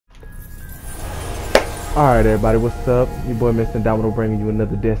Alright everybody, what's up? Your boy Mr. Domino bringing you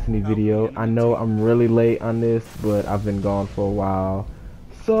another Destiny video. I know I'm really late on this, but I've been gone for a while.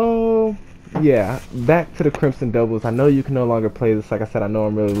 So, yeah, back to the Crimson Doubles. I know you can no longer play this. Like I said, I know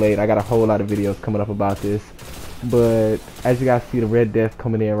I'm really late. I got a whole lot of videos coming up about this. But, as you guys see, the Red Death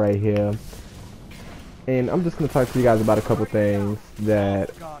coming in right here. And I'm just going to talk to you guys about a couple things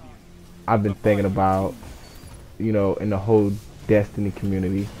that I've been thinking about, you know, in the whole Destiny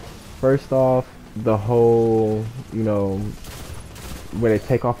community. First off, the whole, you know, where they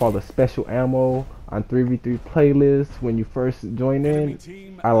take off all the special ammo on 3v3 playlists when you first join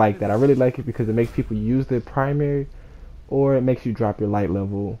in. I like that. I really like it because it makes people use their primary, or it makes you drop your light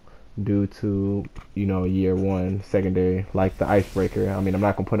level due to, you know, year one secondary, like the icebreaker. I mean, I'm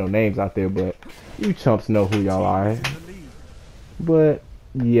not gonna put no names out there, but you chumps know who y'all are. But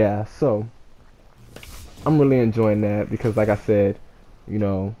yeah, so I'm really enjoying that because, like I said, you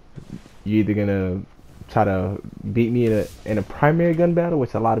know, you're either gonna try to beat me in a primary gun battle,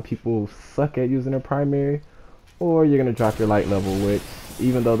 which a lot of people suck at using their primary, or you're gonna drop your light level, which,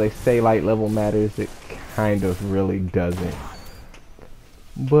 even though they say light level matters, it kind of really doesn't.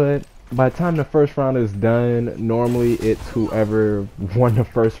 But by the time the first round is done, normally it's whoever won the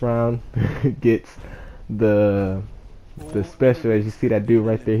first round gets the special. As you see that dude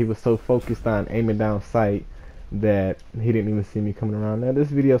right there, he was so focused on aiming down sight that he didn't even see me coming around. Now this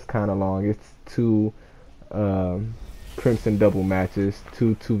video's kind of long. It's two Crimson Double matches,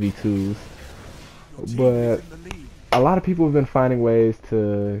 two 2v2s, but a lot of people have been finding ways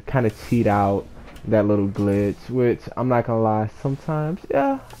to kind of cheat out that little glitch, which I'm not gonna lie, sometimes,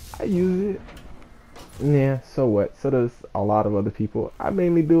 yeah, I use it. Yeah, so what? So does a lot of other people. I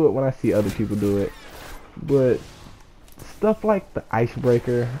mainly do it when I see other people do it, but stuff like the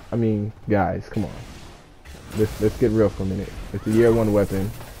icebreaker, I mean, guys, come on. Let's get real for a minute. It's a year one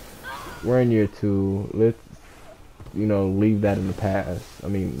weapon. We're in year two. Let's, you know, leave that in the past. I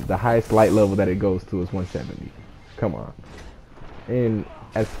mean, the highest light level that it goes to is 170. Come on. And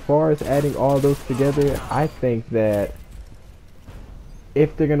as far as adding all those together, I think that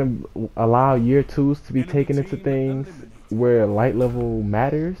if they're gonna allow year twos to be taken into things where light level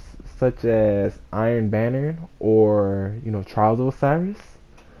matters, such as Iron Banner or, you know, Trials of Osiris,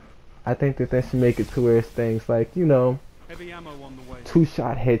 I think that they should make it to where it's things like, you know,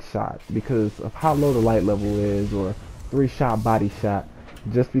 two-shot headshot because of how low the light level is, or three-shot body shot,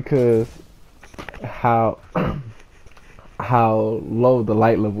 just because how how low the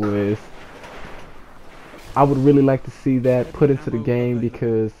light level is. I would really like to see that put into the game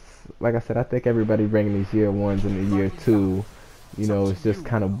because, like I said, I think everybody bringing these year ones in the year two, you know, it's just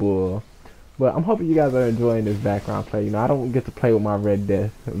kind of bull. But I'm hoping you guys are enjoying this background play. You know, I don't get to play with my Red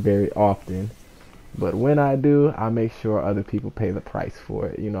Death very often, but when I do, I make sure other people pay the price for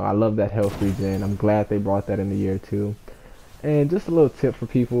it. You know, I love that health regen. I'm glad they brought that in the year two. And just a little tip for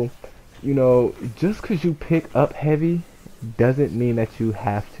people, you know, just because you pick up heavy doesn't mean that you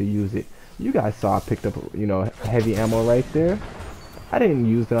have to use it. You guys saw I picked up, you know, heavy ammo right there. I didn't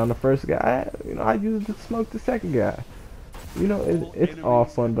use it on the first guy. You know, I used it to smoke the second guy. You know, it's all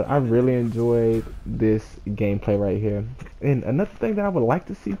fun, but I really enjoyed this gameplay right here. And another thing that I would like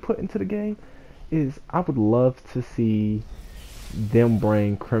to see put into the game is I would love to see them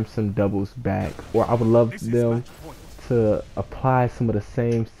bring Crimson Doubles back, or I would love them to apply some of the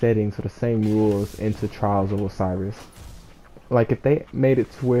same settings or the same rules into Trials of Osiris. Like if they made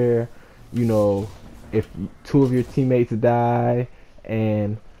it to where, you know, if two of your teammates die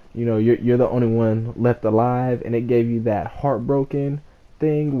and, you know, you're the only one left alive, and it gave you that heartbroken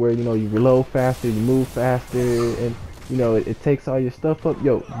thing where, you know, you reload faster, you move faster, and, you know, it takes all your stuff up.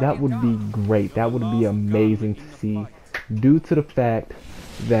 Yo, that would be great. That would be amazing to see, due to the fact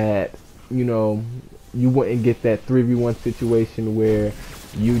that, you know, you wouldn't get that 3v1 situation where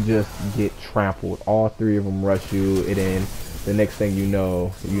you just get trampled. All three of them rush you, and then the next thing you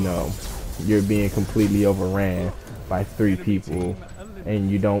know, you're being completely overran by three people,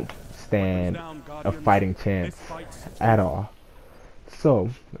 and you don't stand a fighting chance at all. So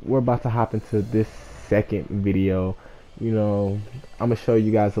we're about to hop into this second video. You know, I'm gonna show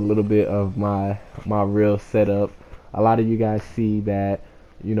you guys a little bit of my real setup. A lot of you guys see that,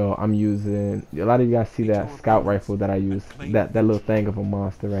 you know, I'm using, a lot of you guys see that scout rifle that I use, that little thing of a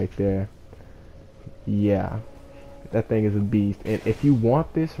monster right there. Yeah, that thing is a beast. And if you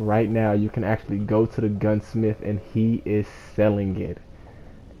want this right now, you can actually go to the gunsmith, and he is selling it.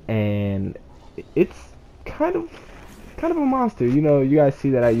 And it's kind of a monster. You know, you guys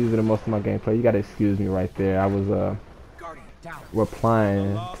see that I use it in most of my gameplay. You gotta excuse me right there. I was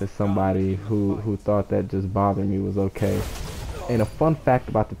replying to somebody who thought that just bothering me was okay. And a fun fact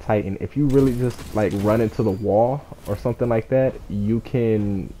about the Titan, if you really just like run into the wall or something like that, you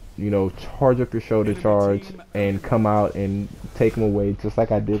can, you know, charge up your shoulder charge and come out and take them away just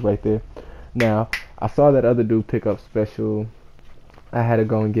like I did right there. Now, I saw that other dude pick up special. I had to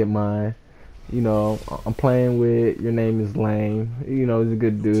go and get mine. You know, I'm playing with, your name is Lame. You know, he's a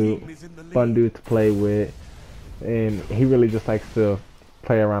good dude, fun dude to play with, and he really just likes to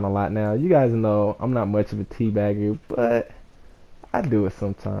play around a lot. Now, you guys know I'm not much of a teabagger, but I do it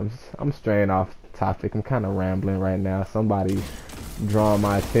sometimes. I'm straying off topic. I'm kind of rambling right now. Somebody's drawing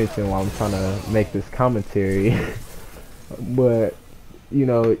my attention while I'm trying to make this commentary. But, you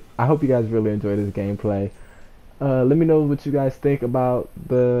know, I hope you guys really enjoy this gameplay. Let me know what you guys think about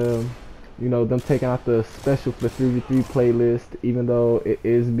the, you know, them taking out the special for the 3v3 playlist, even though it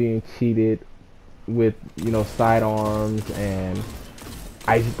is being cheated with, you know, sidearms and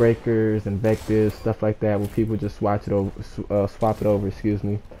icebreakers, invectives, stuff like that, where people just swap it over, excuse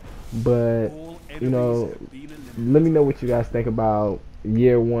me. But, you know, let me know what you guys think about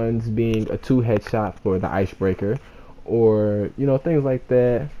year ones being a 2 headshot for the icebreaker, or, you know, things like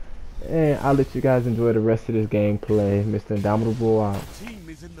that. And I'll let you guys enjoy the rest of this gameplay. Mr. Indomitable out. Team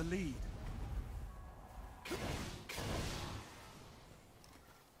is in the lead.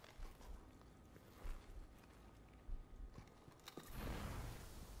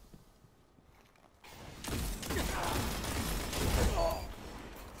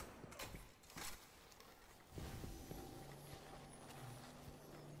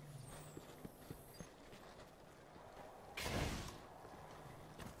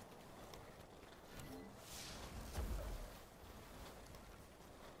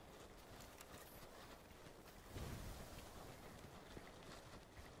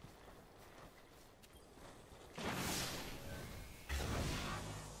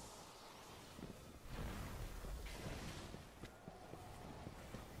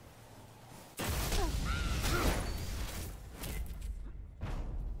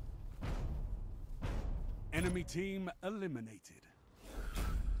 Enemy team eliminated.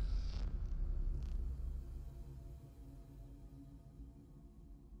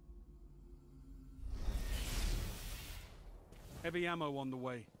 Heavy ammo on the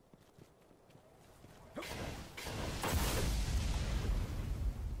way.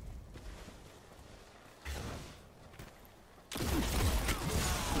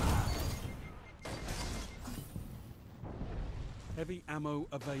 Heavy ammo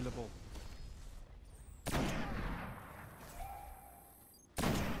available.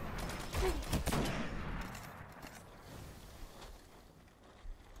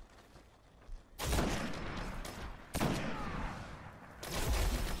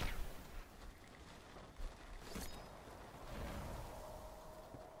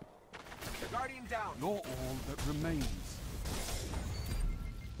 Guardian down. You're all that remains.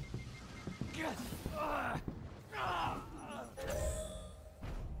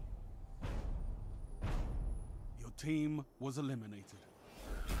 Your team was eliminated.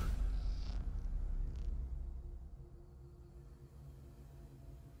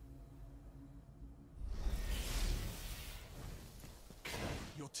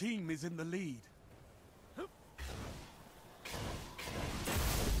 Your team is in the lead.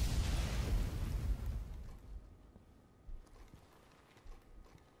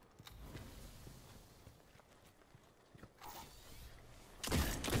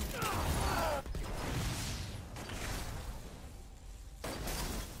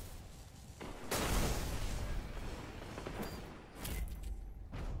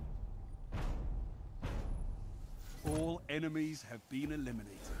 All enemies have been eliminated.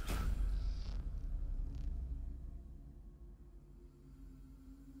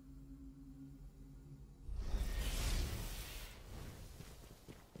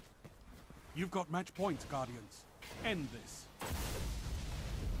 You've got match point, Guardians. End this.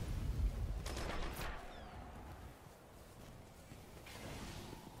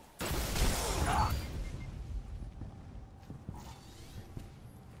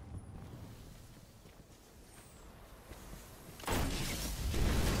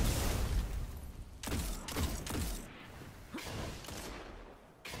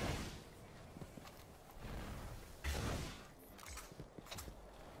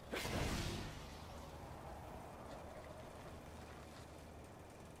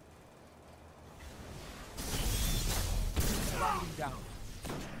 Down.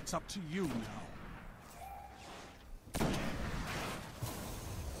 It's up to you now.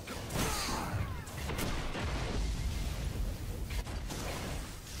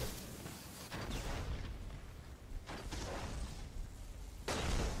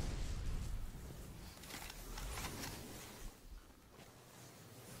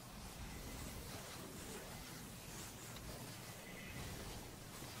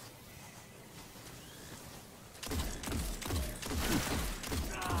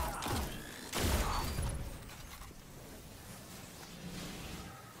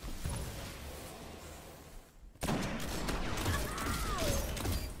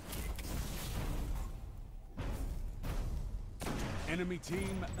 Enemy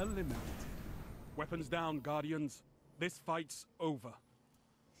team eliminated. Weapons down, Guardians. This fight's over.